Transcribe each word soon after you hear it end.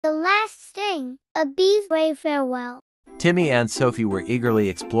The last sting, a bee's brave farewell. Timmy and Sophie were eagerly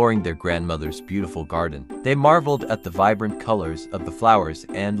exploring their grandmother's beautiful garden. They marveled at the vibrant colors of the flowers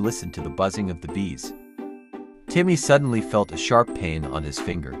and listened to the buzzing of the bees. Timmy suddenly felt a sharp pain on his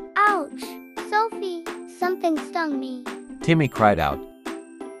finger. Ouch! Sophie, something stung me. Timmy cried out.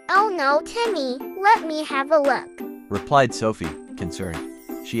 Oh no, Timmy, let me have a look, Replied Sophie, concerned.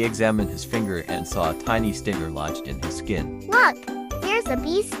 She examined his finger and saw a tiny stinger lodged in his skin. Look, there's a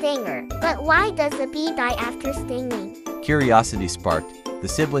bee stinger. But why does a bee die after stinging? Curiosity sparked. The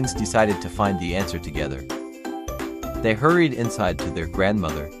siblings decided to find the answer together. They hurried inside to their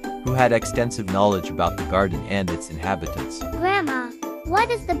grandmother, who had extensive knowledge about the garden and its inhabitants. Grandma, why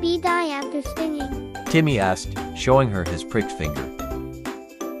does the bee die after stinging? Timmy asked, showing her his pricked finger.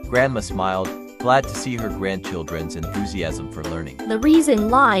 Grandma smiled, glad to see her grandchildren's enthusiasm for learning. The reason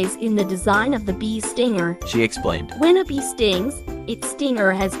lies in the design of the bee's stinger. She explained. When a bee stings, its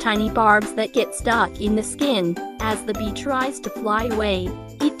stinger has tiny barbs that get stuck in the skin. As the bee tries to fly away,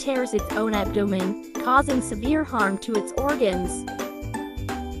 it tears its own abdomen, causing severe harm to its organs.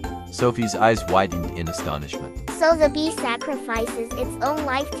 Sophie's eyes widened in astonishment. So the bee sacrifices its own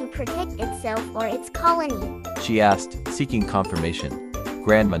life to protect itself or its colony. She asked, seeking confirmation.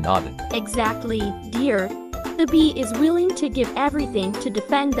 Grandma nodded. Exactly, dear. The bee is willing to give everything to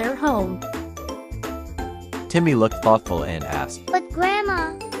defend their home. Timmy looked thoughtful and asked. But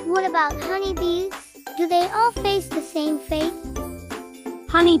Grandma, what about honeybees? Do they all face the same fate?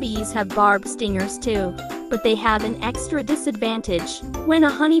 Honeybees have barbed stingers too, but they have an extra disadvantage. When a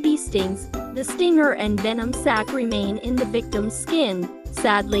honeybee stings, the stinger and venom sac remain in the victim's skin.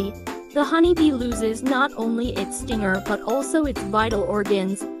 Sadly, the honeybee loses not only its stinger but also its vital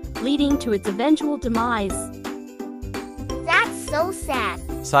organs, leading to its eventual demise. That's so sad,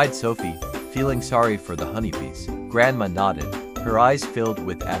 Sighed Sophie, feeling sorry for the honeybees. Grandma nodded, her eyes filled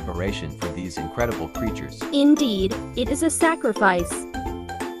with admiration for these incredible creatures. Indeed, it is a sacrifice.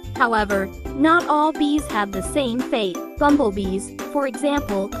 However, not all bees have the same fate. Bumblebees, for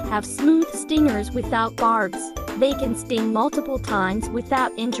example, have smooth stingers without barbs. They can sting multiple times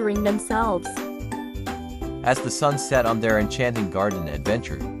without injuring themselves. As the sun set on their enchanting garden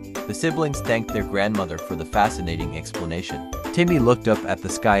adventure, the siblings thanked their grandmother for the fascinating explanation. Timmy looked up at the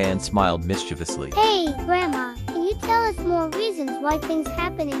sky and smiled mischievously. Hey, Grandma, can you tell us more reasons why things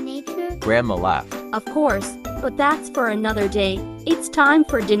happen in nature? Grandma laughed. Of course, but that's for another day. It's time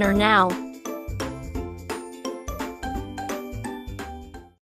for dinner now.